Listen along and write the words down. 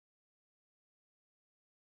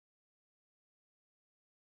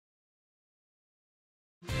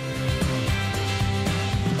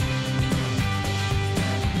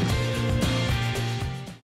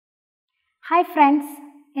Hi friends,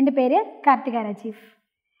 എൻ്റെ പേര് കാർത്തിക രാജീവ്.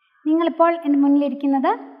 നിങ്ങളിപ്പോൾ എൻ്റെ മുന്നിലിരിക്കുന്നത്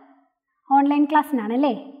ഓൺലൈൻ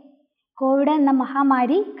ക്ലാസ്സിനാണല്ലേ. കോവിഡ് എന്ന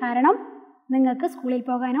മഹാമാരി കാരണം നിങ്ങൾക്ക് സ്കൂളിൽ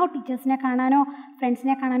പോകാനോ ടീച്ചേഴ്സിനെ കാണാനോ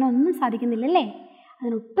ഫ്രണ്ട്സിനെ കാണാനോ ഒന്നും സാധിക്കുന്നില്ലല്ലേ.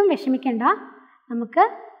 അതിനൊട്ടും വിഷമിക്കേണ്ട. നമുക്ക്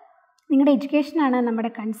നിങ്ങളുടെ എഡ്യൂക്കേഷനാണ്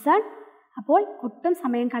നമ്മുടെ കൺസേൺ. അപ്പോൾ ഒട്ടും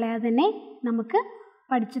സമയം കളയാതെ തന്നെ നമുക്ക്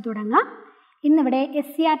പഠിച്ചു തുടങ്ങാം. ഇന്നിവിടെ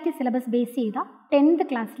SCRT സിലബസ് ബേസ് ചെയ്ത 10th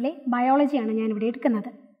ക്ലാസ്സിലെ ബയോളജിയാണ് ഞാനിവിടെ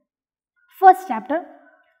എടുക്കുന്നത്. First chapter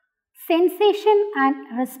sensation and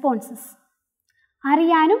responses.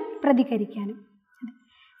 അറിയാനും പ്രതികരിക്കാനും.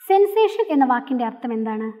 സെൻസേഷൻ എന്ന വാക്കിൻ്റെ അർത്ഥം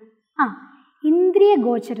എന്താണ്? ഇന്ദ്രിയ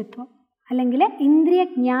ഗോചരത്വം അല്ലെങ്കിൽ ഇന്ദ്രിയ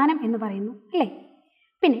ജ്ഞാനം എന്ന് പറയുന്നു അല്ലേ.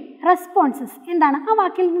 പിന്നെ റെസ്പോൺസസ് എന്താണ്? ആ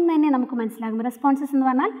വാക്കിൽ നിന്ന് തന്നെ നമുക്ക് മനസ്സിലാകും. റെസ്പോൺസസ് എന്ന്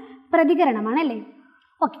പറഞ്ഞാൽ പ്രതികരണമാണ് അല്ലേ.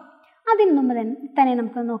 ഓക്കെ, അതിന് മുമ്പ് തന്നെ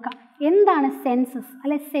നമുക്ക് നോക്കാം എന്താണ് സെൻസസ്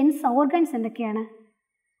അല്ലെ സെൻസ് ഓർഗൻസ് എന്തൊക്കെയാണ്.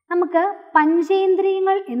 നമുക്ക്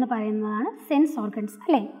പഞ്ചേന്ദ്രിയങ്ങൾ എന്ന് പറയുന്നതാണ് സെൻസ് ഓർഗൻസ്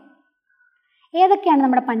അല്ലേ. ഏതൊക്കെയാണ്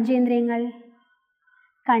നമ്മുടെ പഞ്ചേന്ദ്രിയങ്ങൾ?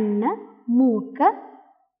 കണ്ണ്, മൂക്ക്,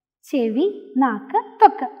 ചെവി, നാക്ക്,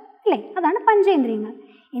 ത്വക്ക് അല്ലേ. അതാണ് പഞ്ചേന്ദ്രിയങ്ങൾ.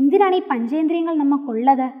 എന്തിനാണ് ഈ പഞ്ചേന്ദ്രിയങ്ങൾ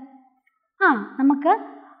നമുക്കുള്ളത്? നമുക്ക്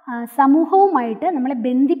സമൂഹവുമായിട്ട് നമ്മളെ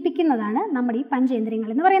ബന്ധിപ്പിക്കുന്നതാണ് നമ്മുടെ ഈ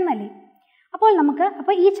പഞ്ചേന്ദ്രിയങ്ങൾ എന്ന് പറയുന്നതല്ലേ.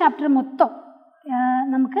 അപ്പോൾ ഈ ചാപ്റ്റർ മൊത്തം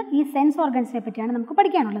നമുക്ക് ഈ സെൻസ് ഓർഗൻസിനെ പറ്റിയാണ് നമുക്ക്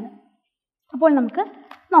പഠിക്കാനുള്ളത്. അപ്പോൾ നമുക്ക്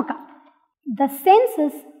നോക്കാം. The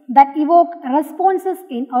senses that evoke responses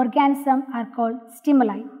in organism are called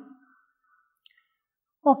stimuli.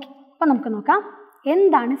 Okay, അപ്പോൾ നമുക്ക് നോക്കാം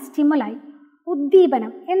എന്താണ് സ്റ്റിമുലൈ.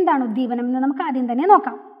 ഉദ്ദീപനം. എന്താണ് ഉദ്ദീപനം എന്ന് നമുക്ക് ആദ്യം തന്നെ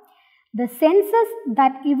നോക്കാം. The senses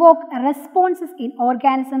that evoke responses in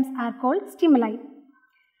organisms are called stimuli.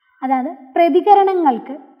 അതായത്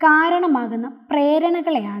പ്രതികരണങ്ങൾക്ക് കാരണമാകുന്ന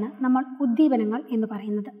പ്രേരണകളെയാണ് നമ്മൾ ഉദ്ദീപനങ്ങൾ എന്ന്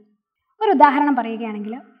പറയുന്നത്. ഒരു ഉദാഹരണം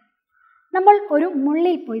പറയുകയാണെങ്കിൽ, നമ്മൾ ഒരു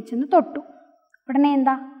മുള്ളിൽ പോയി ചെന്ന് തൊട്ടു. ഉടനെ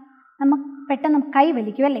എന്താ? പെട്ടെന്ന് കൈ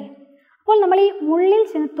വലിക്കും അല്ലേ. അപ്പോൾ നമ്മൾ ഈ മുള്ളിൽ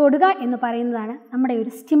ചെന്ന് തൊടുക എന്ന് പറയുന്നതാണ് നമ്മുടെ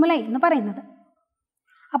ഒരു സ്റ്റിമുലൈ എന്ന് പറയുന്നത്.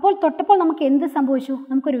 അപ്പോൾ തൊട്ടപ്പോൾ നമുക്ക് എന്ത് സംഭവിച്ചു?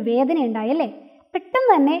 നമുക്കൊരു വേദന ഉണ്ടായി അല്ലേ. പെട്ടെന്ന്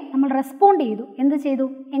തന്നെ നമ്മൾ റെസ്പോണ്ട് ചെയ്തു. എന്ത് ചെയ്തു?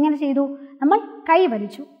 എങ്ങനെ ചെയ്തു? നമ്മൾ കൈ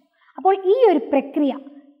വലിച്ചു. അപ്പോൾ ഈ ഒരു പ്രക്രിയ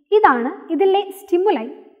ഇതിലെ സ്റ്റിമുലൈ,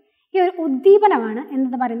 ഈ ഒരു ഉദ്ദീപനമാണ്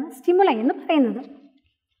എന്ന് പറയുന്നത് സ്റ്റിമുലൈ എന്ന് പറയുന്നത്.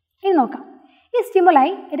 ഇനി നോക്കാം. ഈ സ്റ്റിമുലൈ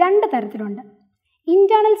രണ്ട് തരത്തിലുണ്ട്.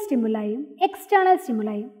 Internal സ്റ്റിമുലൈയും external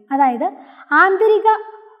സ്റ്റിമുലൈയും. അതായത് ആന്തരിക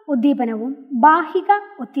ഉദ്ദീപനവും ബാഹ്യ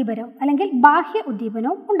ഉദ്ദീപനവും അല്ലെങ്കിൽ ബാഹ്യ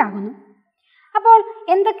ഉദ്ദീപനവും ഉണ്ടാകുന്നു. അപ്പോൾ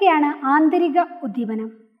എന്തൊക്കെയാണ് ആന്തരിക ഉദ്ദീപനം?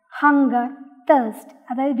 ഹങ്കർ, തേഴ്സ്റ്റ്,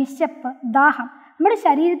 അതായത് വിശപ്പ്, ദാഹം. നമ്മുടെ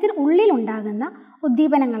ശരീരത്തിന് ഉള്ളിലുണ്ടാകുന്ന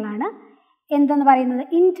ഉദ്ദീപനങ്ങളാണ് എന്തെന്ന് പറയുന്നത്?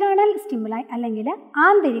 ഇൻറ്റേർണൽ സ്റ്റിമുലൈ അല്ലെങ്കിൽ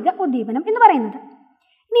ആന്തരിക ഉദ്ദീപനം എന്ന് പറയുന്നത്.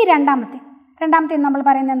 ഇനി രണ്ടാമത്തെ നമ്മൾ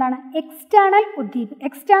പറയുന്നത് എന്താണ്?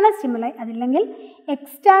 എക്സ്റ്റേണൽ സ്റ്റിമുലൈ അതല്ലെങ്കിൽ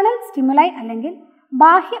എക്സ്റ്റേണൽ സ്റ്റിമുലൈ അല്ലെങ്കിൽ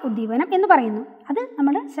ബാഹ്യ ഉദ്ദീപനം എന്ന് പറയുന്നു. അത്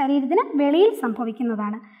നമ്മുടെ ശരീരത്തിന് വെളിയിൽ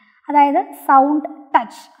സംഭവിക്കുന്നതാണ്. അതായത് സൗണ്ട്,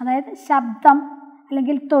 ടച്ച്, അതായത് ശബ്ദം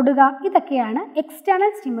അല്ലെങ്കിൽ തൊടുക, ഇതൊക്കെയാണ്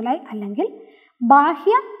എക്സ്റ്റേണൽ സ്റ്റിമുലൈ അല്ലെങ്കിൽ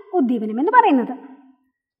ബാഹ്യ ഉദ്ദീപനം എന്ന് പറയുന്നത്.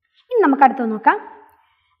 ഇനി നമുക്ക് അടുത്ത് നോക്കാം.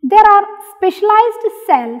 There are specialized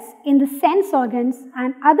cells in the sense organs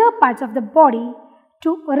and other parts of the body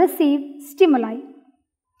to receive stimuli.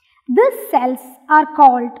 These cells are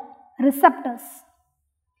called receptors.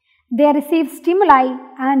 They receive stimuli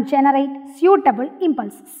and generate suitable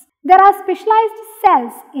impulses. There are specialized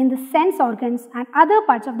cells in the sense organs and other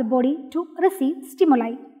parts of the body to receive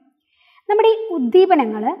stimuli. നമ്മുടെ ഈ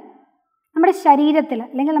ഉദ്ദീപനങ്ങൾ നമ്മുടെ ശരീരത്തിൽ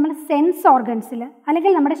അല്ലെങ്കിൽ നമ്മുടെ sense ഓർഗൻസിൽ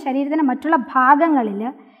അല്ലെങ്കിൽ നമ്മുടെ ശരീരത്തിൻ്റെ മറ്റുള്ള ഭാഗങ്ങളിൽ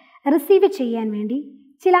റിസീവ് ചെയ്യാൻ വേണ്ടി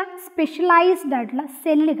ചില സ്പെഷ്യലൈസ്ഡ് ആയിട്ടുള്ള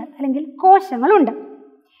സെല്ലുകൾ അല്ലെങ്കിൽ കോശങ്ങളുണ്ട്.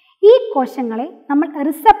 ഈ കോശങ്ങളെ നമ്മൾ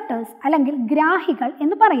റിസപ്റ്റേഴ്സ് അല്ലെങ്കിൽ ഗ്രാഹികൾ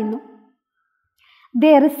എന്ന് പറയുന്നു.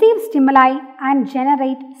 ദേ receive stimuli and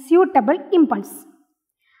generate suitable impulse.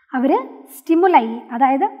 Our stimuli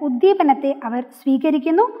അതായത് ഉദ്ദീപനത്തെ അവർ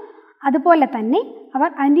സ്വീകരിക്കുന്നു. അതുപോലെ തന്നെ അവർ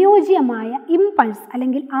അനുയോജ്യമായ ഇമ്പൾസ്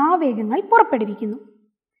അല്ലെങ്കിൽ ആവേഗങ്ങൾ പുറപ്പെടുവിക്കുന്നു.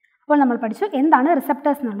 അപ്പോൾ നമ്മൾ പഠിച്ചു എന്താണ്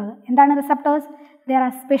റിസപ്റ്റേഴ്സ് എന്നുള്ളത്. എന്താണ് receptors? There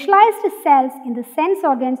are specialized cells in the sense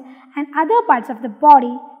organs and other parts of the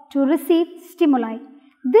body to receive stimuli.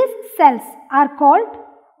 These cells are called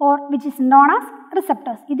or which is known as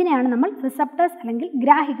receptors. ഇതിനെയാണ് നമ്മൾ റിസപ്റ്റേഴ്സ് അല്ലെങ്കിൽ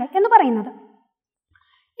ഗ്രാഹികൾ എന്ന് പറയുന്നത്.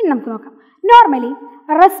 ഇനി നമുക്ക് നോക്കാം. Normally,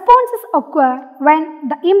 responses occur when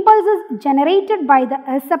the impulses generated by the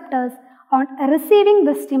receptors on receiving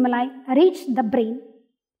the stimuli reach the brain.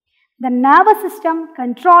 The nervous system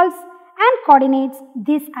controls and coordinates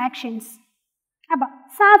these actions. അപ്പോൾ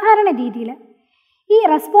സാധാരണ രീതിയിൽ ഈ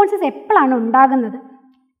റെസ്പോൺസസ് എപ്പോഴാണ് ഉണ്ടാകുന്നത്?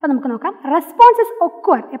 അപ്പോൾ നമുക്ക് നോക്കാം. റെസ്പോൺസസ്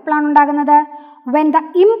ഒക്വർ എപ്പോഴാണ് ഉണ്ടാകുന്നത്? When the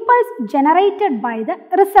impulse generated by the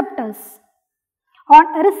receptors on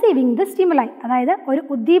receiving the stimuli. അതായത് ഒരു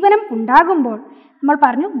ഉദ്ദീപനം ഉണ്ടാകുമ്പോൾ നമ്മൾ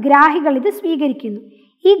പറഞ്ഞു ഗ്രാഹികൾ ഇത് സ്വീകരിക്കുന്നു.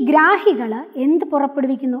 ഈ ഗ്രാഹികൾ എന്ത്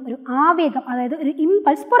പുറപ്പെടുവിക്കുന്നു? ഒരു ആവേഗം, അതായത് ഒരു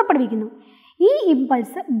ഇമ്പൾസ് പുറപ്പെടുവിക്കുന്നു. ഈ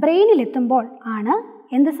ഇമ്പൾസ് ബ്രെയിനിലെത്തുമ്പോൾ ആണ്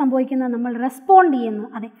എന്ത് സംഭവിക്കുന്നത്? നമ്മൾ റെസ്പോണ്ട് ചെയ്യുന്നത്.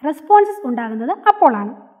 അതെ, റെസ്പോൺസസ് ഉണ്ടാകുന്നത്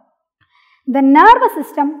അപ്പോഴാണ്. The nervous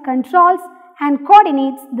system controls and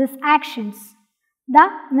coordinates this actions. The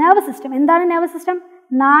nervous system. എന്താണ് നെർവസ് സിസ്റ്റം?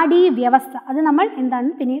 നാഡീ വ്യവസ്ഥ. അത് നമ്മൾ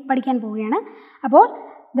എന്താണെന്ന് പിന്നെ പഠിക്കാൻ പോവുകയാണ്. അപ്പോൾ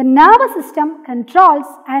the nervous system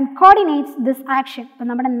controls and coordinates this action. അപ്പം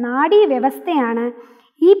നമ്മുടെ നാഡീ വ്യവസ്ഥയാണ്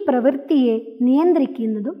ഈ പ്രവൃത്തിയെ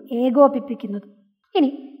നിയന്ത്രിക്കുന്നതും ഏകോപിപ്പിക്കുന്നതും.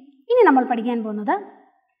 ഇനി നമ്മൾ പഠിക്കാൻ പോകുന്നത്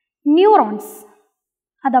ന്യൂറോൺസ്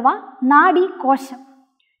അഥവാ നാഡീകോശം.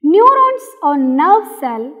 Neurons or nerve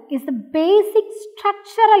cell is the basic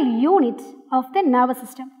structural unit of the nervous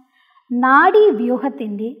system.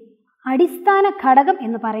 നാഡീവ്യൂഹത്തിൻ്റെ അടിസ്ഥാന ഘടകം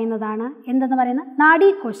എന്ന് പറയുന്നതാണ് എന്തെന്ന് പറയുന്നത്?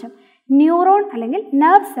 നാഡീകോശം, ന്യൂറോൺ അല്ലെങ്കിൽ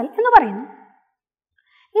നെർവ് സെൽ എന്ന് പറയുന്നു.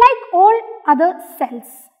 ലൈക്ക് ഓൾ അതർ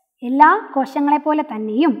സെൽസ്, എല്ലാ കോശങ്ങളെ പോലെ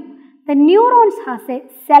തന്നെയും the neurons has a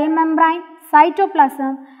cell membrane,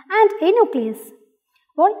 cytoplasm and a nucleus.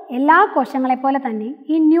 അപ്പോൾ എല്ലാ കോശങ്ങളെ പോലെ തന്നെ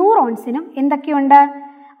ഈ ന്യൂറോൺസിനും എന്തൊക്കെയുണ്ട്?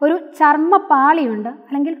 ഒരു ചർമ്മപാളിയുണ്ട്,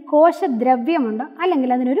 അല്ലെങ്കിൽ കോശദ്രവ്യമുണ്ട്, അല്ലെങ്കിൽ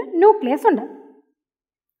അതിനൊരു ന്യൂക്ലിയസ് ഉണ്ട്.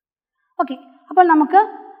 ഓക്കെ, അപ്പോൾ നമുക്ക്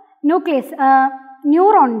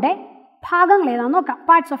ന്യൂറോണിൻ്റെ ഭാഗങ്ങൾ ഏതാണെന്ന് നോക്കാം.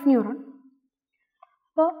 Parts of neuron.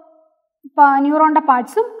 അപ്പോൾ ന്യൂറോണിൻ്റെ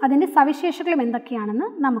പാർട്സും അതിൻ്റെ സവിശേഷതകളും എന്തൊക്കെയാണെന്ന്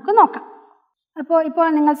നമുക്ക് നോക്കാം. ഇപ്പോൾ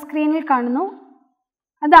നിങ്ങൾ സ്ക്രീനിൽ കാണുന്നു,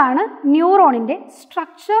 അതാണ് ന്യൂറോണിൻ്റെ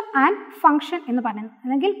സ്ട്രക്ചർ ആൻഡ് ഫങ്ഷൻ എന്ന് പറയുന്നത്,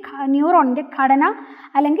 അല്ലെങ്കിൽ ന്യൂറോണിൻ്റെ ഘടന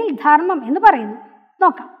അല്ലെങ്കിൽ ധർമ്മം എന്ന് പറയുന്നു.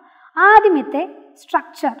 നോക്കാം. ആദ്യമത്തെ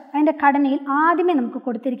സ്ട്രക്ചർ, അതിൻ്റെ ഘടനയിൽ ആദ്യമേ നമുക്ക്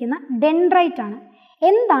കൊടുത്തിരിക്കുന്ന ഡെൻഡ്രൈറ്റ് ആണ്.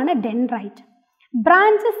 എന്താണ് dendrite?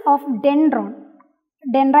 Branches of dendron.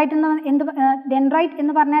 Dendrite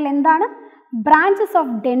എന്ന് പറഞ്ഞാൽ എന്താണ്? ബ്രാഞ്ചസ്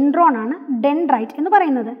ഓഫ് ഡെൻഡ്രോൺ ആണ് ഡെൻഡ്രൈറ്റ് എന്ന്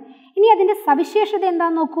പറയുന്നത്. ഇനി അതിൻ്റെ സവിശേഷത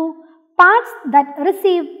എന്താണെന്ന് നോക്കൂ. Parts that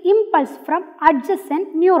receive impulse from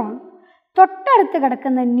adjacent neuron. തൊട്ടടുത്ത്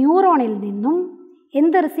കിടക്കുന്ന ന്യൂറോണിൽ നിന്നും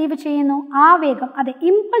എന്ത് റിസീവ് ചെയ്യുന്നു? ആവേഗം, അതെ,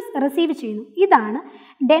 ഇമ്പൾസ് റിസീവ് ചെയ്യുന്നു. ഇതാണ്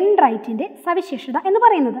ഡെൻഡ്രൈറ്റിൻ്റെ സവിശേഷത എന്ന്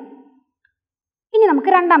പറയുന്നത്. ഇനി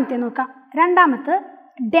നമുക്ക് രണ്ടാമത്തെ നോക്കാം. രണ്ടാമത്തെ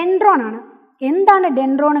ഡെൻഡ്രോൺ ആണ്. എന്താണ്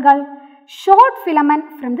ഡെൻഡ്രോണുകൾ? Short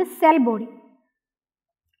filament from the cell body.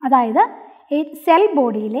 അതായത് സെൽ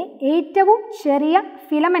ബോഡിയിലെ ഏറ്റവും ചെറിയ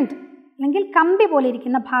ഫിലമെൻറ്റ് അല്ലെങ്കിൽ കമ്പി പോലെ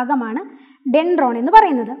ഇരിക്കുന്ന ഭാഗമാണ് ഡെൻഡ്രോൺ എന്ന്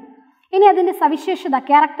പറയുന്നത്. ഇനി അതിൻ്റെ സവിശേഷത,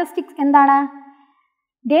 ക്യാരക്ടറിസ്റ്റിക്സ് എന്താണ്?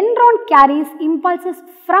 Dendron carries impulses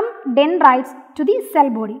from dendrites to the cell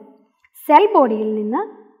body. Cell ബോഡിയിൽ നിന്ന്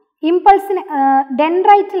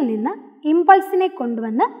ഡെൻഡ്രൈറ്റിൽ നിന്ന് ഇമ്പൾസിനെ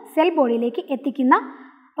കൊണ്ടുവന്ന് സെൽ ബോഡിയിലേക്ക് എത്തിക്കുന്ന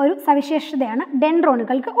ഒരു സവിശേഷതയാണ്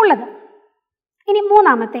ഡെൻഡ്രോണുകൾക്ക് ഉള്ളത്. ഇനി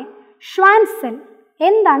മൂന്നാമത്തെ ഷ്വാൻ സെൽ.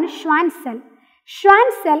 എന്താണ് Schwann cell? Schwann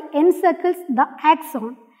cell encircles the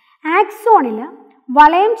axon. ആക്സോണിൽ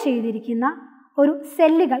വളയം ചെയ്തിരിക്കുന്ന ഒരു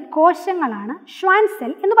സെല്ലുകൾ, കോശങ്ങളാണ് ഷ്വാൻ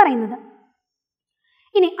സെൽ എന്ന് പറയുന്നത്.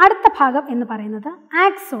 ഇനി അടുത്ത ഭാഗം എന്ന് പറയുന്നത്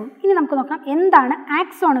ആക്സോൺ. ഇനി നമുക്ക് നോക്കാം എന്താണ്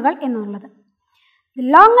ആക്സോണുകൾ എന്നുള്ളത്. The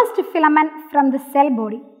longest filament from the cell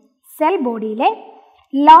body. Cell ബോഡിയിലെ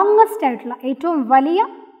longest ആയിട്ടുള്ള ഏറ്റവും വലിയ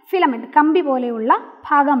ഫിലമെൻറ്റ്, കമ്പി പോലെയുള്ള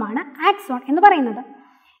ഭാഗമാണ് ആക്സോൺ എന്ന് പറയുന്നത്.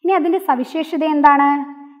 ഇനി അതിൻ്റെ സവിശേഷത എന്താണ്?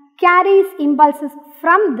 Carries impulses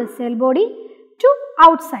from the cell body to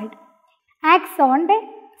outside. ആക്സോണിൻ്റെ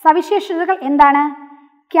സവിശേഷതകൾ എന്താണ്?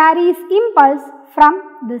 Carries impulse from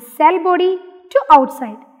the cell body to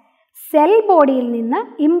outside. Cell ബോഡിയിൽ നിന്ന്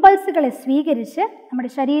ഇമ്പൾസുകളെ സ്വീകരിച്ച് നമ്മുടെ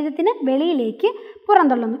ശരീരത്തിന് വെളിയിലേക്ക്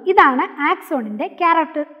പുറന്തള്ളുന്നു. ഇതാണ് ആക്സോണിൻ്റെ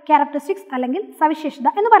ക്യാരക്ടറിസ്റ്റിക്സ് അല്ലെങ്കിൽ സവിശേഷത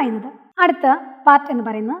എന്ന് പറയുന്നത്. അടുത്ത പാർട്ട് എന്ന്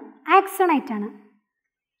പറയുന്നത് ആക്സോണൈറ്റ് ആണ്.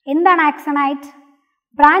 എന്താണ് ആക്സോണൈറ്റ്?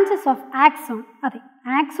 Branches of axon. അതെ,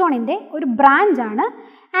 ആക്സോണിൻ്റെ ഒരു ബ്രാഞ്ചാണ്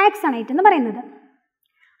ആക്സോണൈറ്റ് എന്ന് പറയുന്നത്.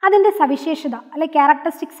 അതിൻ്റെ സവിശേഷത അല്ലെ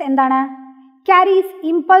ക്യാരക്ടറിസ്റ്റിക്സ് എന്താണ്? Carries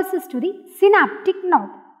impulses to the synaptic knob.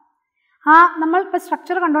 നമ്മളിപ്പോൾ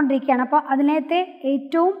സ്ട്രക്ചർ കണ്ടുകൊണ്ടിരിക്കുകയാണ്. അപ്പോൾ അതിനകത്തെ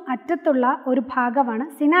ഏറ്റവും അറ്റത്തുള്ള ഒരു ഭാഗമാണ്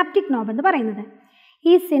സിനാപ്റ്റിക് നോബ് എന്ന് പറയുന്നത്.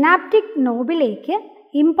 ഈ സിനാപ്റ്റിക് നോബിലേക്ക്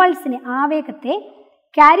ഇമ്പൾസിനെ, ആവേഗത്തെ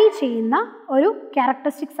ക്യാരി ചെയ്യുന്ന ഒരു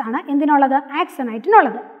ക്യാരക്ടറിസ്റ്റിക്സ് ആണ് എന്തിനുള്ളത്?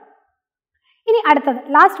 ആക്സോണൈറ്റിനുള്ളത്. ഇനി അടുത്തത്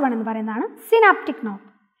ലാസ്റ്റ് വൺ എന്ന് പറയുന്നതാണ് സിനാപ്റ്റിക് നോബ്.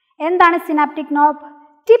 എന്താണ് സിനാപ്റ്റിക് നോബ്?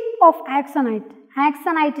 Tip of ആക്സോണൈറ്റ്.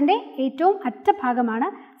 ആക്സോണൈറ്റിൻ്റെ ഏറ്റവും അറ്റഭാഗമാണ്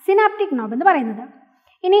സിനാപ്റ്റിക് നോബ് എന്ന് പറയുന്നത്.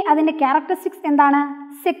 ഇനി അതിൻ്റെ ക്യാരക്ടറിസ്റ്റിക്സ് എന്താണ്?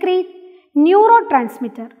 സെക്രീറ്റ് ന്യൂറോ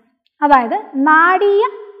ട്രാൻസ്മിറ്റർ, അതായത് നാഡീയ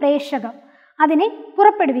പ്രേഷകം, അതിനെ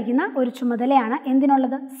പുറപ്പെടുവിക്കുന്ന ഒരു ചുമതലയാണ്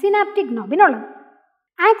എന്തിനുള്ളത്? Synaptic നോബിനുള്ളത്.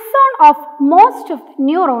 Axon of most of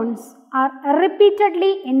neurons R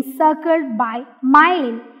repeatedly encircled by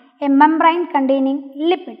myelin, A membrane containing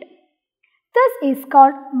lipid. This is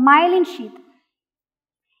called myelin sheath.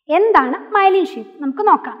 എന്താണ് മൈലിൻ ഷീത്ത്? നമുക്ക്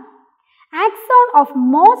നോക്കാം. Axon of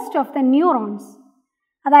most of the neurons,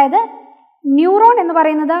 അതായത് neuron എന്ന്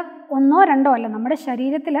പറയുന്നത് ഒന്നോ രണ്ടോ അല്ല, നമ്മുടെ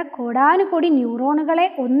ശരീരത്തിൽ കോടാനുകോടി ന്യൂറോണുകളെ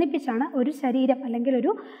ഒന്നിപ്പിച്ചാണ് ഒരു ശരീരം അല്ലെങ്കിൽ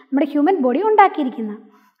നമ്മുടെ ഹ്യൂമൻ ബോഡി ഉണ്ടാക്കിയിരിക്കുന്നത്.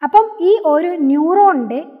 അപ്പം ഈ ഒരു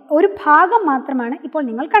ന്യൂറോണിൻ്റെ ഒരു ഭാഗം മാത്രമാണ് ഇപ്പോൾ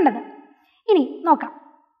നിങ്ങൾ കണ്ടത്. ഇനി നോക്കാം,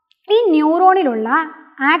 ഈ ന്യൂറോണിലുള്ള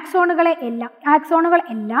ആക്സോണുകൾ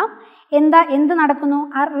എല്ലാം എന്ത് നടക്കുന്നു?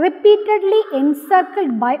 R repeatedly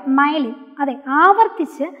encircled by myelin. അതെ,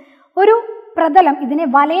 ആവർത്തിച്ച് ഒരു പ്രതലം ഇതിനെ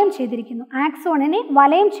വലയം ചെയ്തിരിക്കുന്നു, ആക്സോണിനെ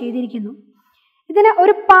വലയം ചെയ്തിരിക്കുന്നു. ഇതിന്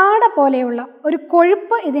ഒരു പാട പോലെയുള്ള ഒരു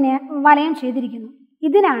കൊഴുപ്പ് ഇതിനെ വലയം ചെയ്തിരിക്കുന്നു.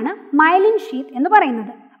 ഇതിനാണ് മൈലിൻ ഷീത്ത് എന്ന്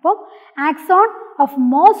പറയുന്നത്. അപ്പോൾ axon of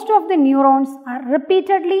most of the neurons R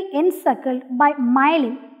repeatedly encircled by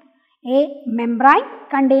myelin, A membrane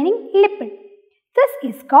containing lipid. This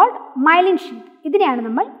is called myelin sheath. ഇതിനെയാണ്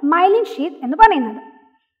നമ്മൾ മൈലിൻ ഷീത്ത് എന്ന് പറയുന്നത്.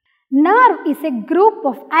 Nerve is A group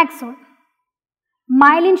of axon.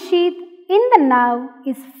 Myelin sheath in the nerve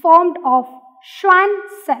is formed of Schwann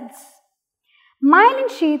cells. Myelin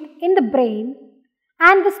sheath in the brain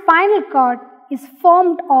and the spinal cord is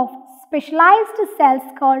formed of specialized cells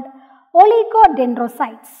called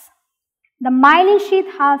oligodendrocytes. The myelin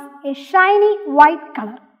sheath has a shiny white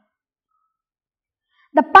color.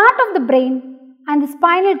 The part of the brain and the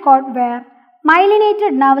spinal cord where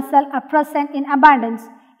myelinated nerve cells are present in abundance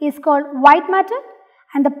is called white matter,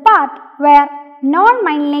 and the part where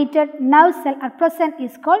non-myelinated nerve cells are present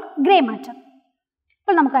is called grey matter.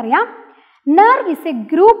 അപ്പോൾ നമുക്കറിയാം, nerve is A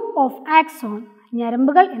group of axon.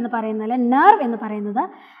 ഞരമ്പുകൾ എന്ന് പറയുന്നത്, nerve എന്ന് പറയുന്നത്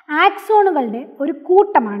ആക്സോണുകളുടെ ഒരു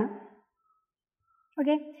കൂട്ടമാണ്.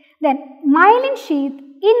 Okay, then myelin sheath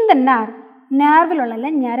in the nerve, നെർവിലുള്ള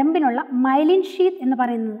അല്ലെ ഞരമ്പിനുള്ള മൈലിൻ ഷീത്ത് എന്ന്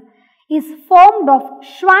പറയുന്നത് is formed of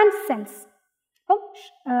Schwann cells. അപ്പം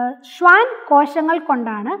ഷ്വാൻ കോശങ്ങൾ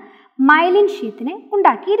കൊണ്ടാണ് മൈലിൻ ഷീത്തിനെ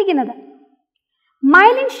ഉണ്ടാക്കിയിരിക്കുന്നത്.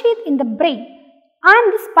 Myelin sheath in the brain and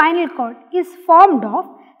the spinal cord is formed of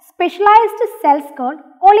specialized cells called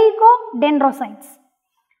oligodendrocytes.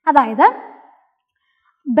 അതായത്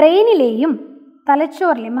ബ്രെയിനിലെയും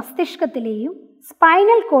തലച്ചോറിലെയും മസ്തിഷ്കത്തിലെയും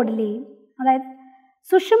spinal കോഡിലെയും അതായത്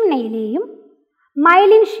സുഷുമ്നയിലെയും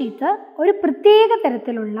myelin sheath ഒരു പ്രത്യേക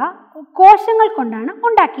തരത്തിലുള്ള കോശങ്ങൾ കൊണ്ടാണ്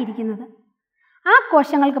ഉണ്ടാക്കിയിരിക്കുന്നത്. ആ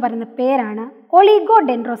കോശങ്ങൾക്ക് പറയുന്ന പേരാണ്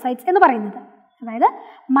ഒളിഗോഡെൻഡ്രോസൈറ്റ്സ് എന്ന് പറയുന്നത്. അതായത്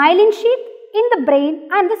myelin sheath in the brain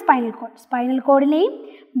and the spinal cord, spinal കോഡിലെയും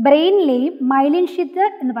ബ്രെയിനിലെയും myelin sheath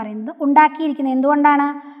എന്ന് പറയുന്നത് ഉണ്ടാക്കിയിരിക്കുന്നത് എന്തുകൊണ്ടാണ്?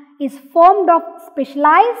 Is formed of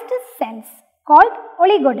specialised cells called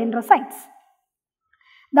ഒളിഗോഡെൻഡ്രോസൈറ്റ്സ്.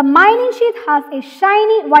 The myelin sheath has A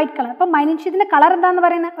Shiny white colour. അപ്പം മൈലിൻ ഷീത്തിൻ്റെ കളർ എന്താണെന്ന്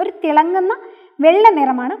പറയുന്നത് ഒരു തിളങ്ങുന്ന വെള്ള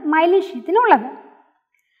നിറമാണ് myelin ഷീത്തിനുള്ളത്.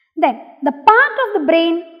 Then the part of the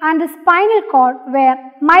brain and the spinal cord where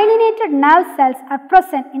myelinated nerve cells are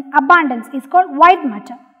present in abundance is called white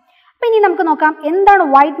matter. അപ്പോൾ ഇനി നമുക്ക് നോക്കാം എന്താണ്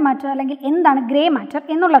വൈറ്റ് മാറ്റർ അല്ലെങ്കിൽ എന്താണ് ഗ്രേ മാറ്റർ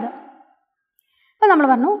എന്നുള്ളത്. അപ്പോൾ നമ്മൾ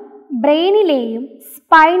പറഞ്ഞു ബ്രെയിനിലെയും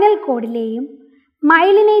സ്പൈനൽ കോഡിലെയും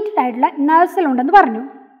മൈലിനേറ്റഡ് ആയിട്ടുള്ള നെർവ് സെൽ ഉണ്ടെന്ന് പറഞ്ഞു.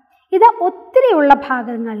 ഇത് ഒത്തിരിയുള്ള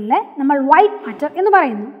ഭാഗങ്ങളിൽ നമ്മൾ വൈറ്റ് മാറ്റർ എന്ന്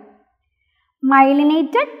പറയുന്നു.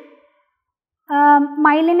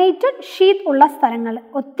 മൈലിനേറ്റഡ് ഷീത്ത് ഉള്ള സ്ഥലങ്ങൾ,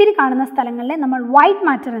 ഒത്തിരി കാണുന്ന സ്ഥലങ്ങളിൽ നമ്മൾ വൈറ്റ്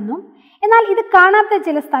മാറ്റർ എന്നും, എന്നാൽ ഇത് കാണാത്ത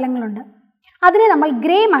ചില സ്ഥലങ്ങളുണ്ട്, അതിനെ നമ്മൾ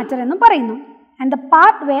ഗ്രേ മാറ്റർ എന്നും പറയുന്നു. And the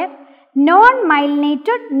part wear non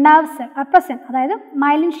myelinated nerve cell are present, അതായത്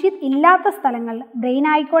മൈലിൻ ഷീത്ത് ഇല്ലാത്ത സ്ഥലങ്ങളിൽ, ബ്രെയിൻ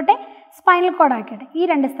ആയിക്കോട്ടെ സ്പൈനൽ കോഡ് ആയിക്കോട്ടെ, ഈ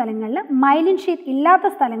രണ്ട് സ്ഥലങ്ങളിൽ മൈലിൻ ഷീത്ത് ഇല്ലാത്ത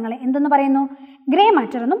സ്ഥലങ്ങളെ എന്തെന്ന് പറയുന്നു? ഗ്രേ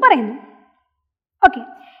മാറ്റർ എന്നും പറയുന്നു. ഓക്കെ,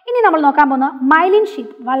 ഇനി നമ്മൾ നോക്കാൻ പോകുന്ന മൈലിൻ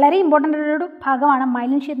ഷീത്ത് വളരെ ഇമ്പോർട്ടൻ്റ് ഒരു ഭാഗമാണ്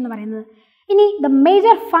മൈലിൻ ഷീത്ത് എന്ന് പറയുന്നത്. ഇനി ദ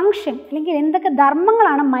മേജർ ഫങ്ഷൻ അല്ലെങ്കിൽ എന്തൊക്കെ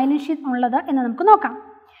ധർമ്മങ്ങളാണ് മൈലിൻ ഷീത്ത് ഉള്ളത് എന്ന് നമുക്ക് നോക്കാം.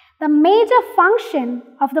 The major function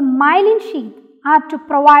of the myelin sheath R to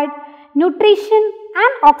provide nutrition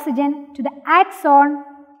and oxygen to the axon,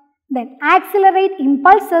 then accelerate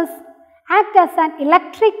impulses, act as an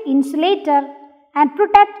electric insulator and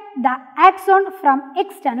protect the axon from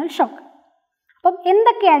external shock. അപ്പം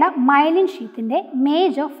എന്തൊക്കെയാണ് myelin ഷീത്തിൻ്റെ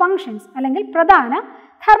major functions അല്ലെങ്കിൽ പ്രധാന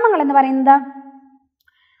ധർമ്മങ്ങൾ എന്ന് പറയുന്നത്?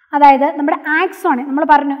 അതായത് നമ്മുടെ axon നമ്മൾ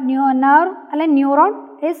പറഞ്ഞു നെർവ് അല്ലെങ്കിൽ neuron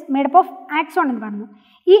is made up of axon എന്ന് പറഞ്ഞു.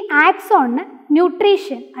 ഈ ആക്സോണിന്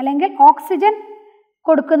ന്യൂട്രീഷൻ അല്ലെങ്കിൽ ഓക്സിജൻ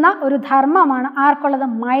കൊടുക്കുന്ന ഒരു ധർമ്മമാണ് ആർക്കുള്ളത്?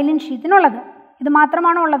 മൈലിൻ ഷീത്തിനുള്ളത്. ഇത്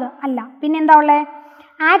മാത്രമാണോ ഉള്ളത്? അല്ല, പിന്നെന്താ ഉള്ളത്?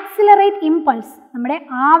 ആക്സിലറേറ്റ് ഇമ്പൾസ്, നമ്മുടെ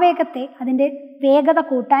ആവേഗത്തെ അതിൻ്റെ വേഗത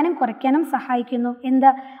കൂട്ടാനും കുറയ്ക്കാനും സഹായിക്കുന്നു എന്ത്?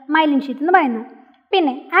 മൈലിൻ ഷീത്ത് എന്ന് പറയുന്നത്.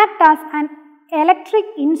 പിന്നെ act as an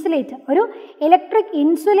electric insulator, ഒരു ഇലക്ട്രിക്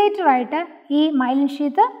ഇൻസുലേറ്ററായിട്ട് ഈ മൈലിൻ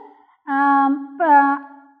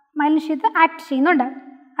ഷീത്ത് ആക്ട് ചെയ്യുന്നുണ്ട്.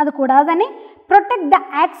 അതുകൂടാതെ തന്നെ protect the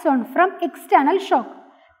axon from external shock,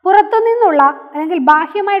 പുറത്തുനിന്നുള്ള അല്ലെങ്കിൽ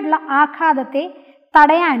ബാഹ്യമായിട്ടുള്ള ആഘാതത്തെ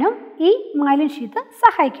തടയാനും ഈ മൈലിൻ ഷീത്ത്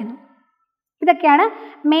സഹായിക്കുന്നു. ഇതൊക്കെയാണ്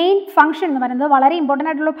മെയിൻ ഫംഗ്ഷൻ എന്ന് പറയുന്നത്. വളരെ ഇമ്പോർട്ടൻ്റ്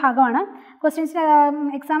ആയിട്ടുള്ള ഭാഗമാണ്. ക്വസ്റ്റ്യൻസ്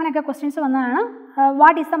എക്സാമിനൊക്കെ ക്വസ്റ്റ്യൻസ് വന്നതാണ്.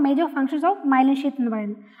 What is the major functions of myelin sheath എന്ന്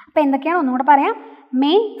പറയുന്നത്. അപ്പോൾ എന്തൊക്കെയാണ് ഒന്നുകൂടെ പറയാം.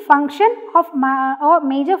 Main function of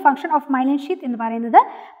major function of myelin sheath എന്ന് പറയുന്നത്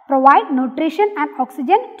provide nutrition and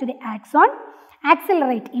oxygen to the axon,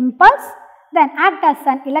 accelerate impulse, then act as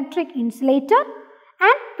an electric insulator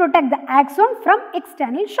and protect the axon from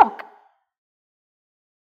external shock.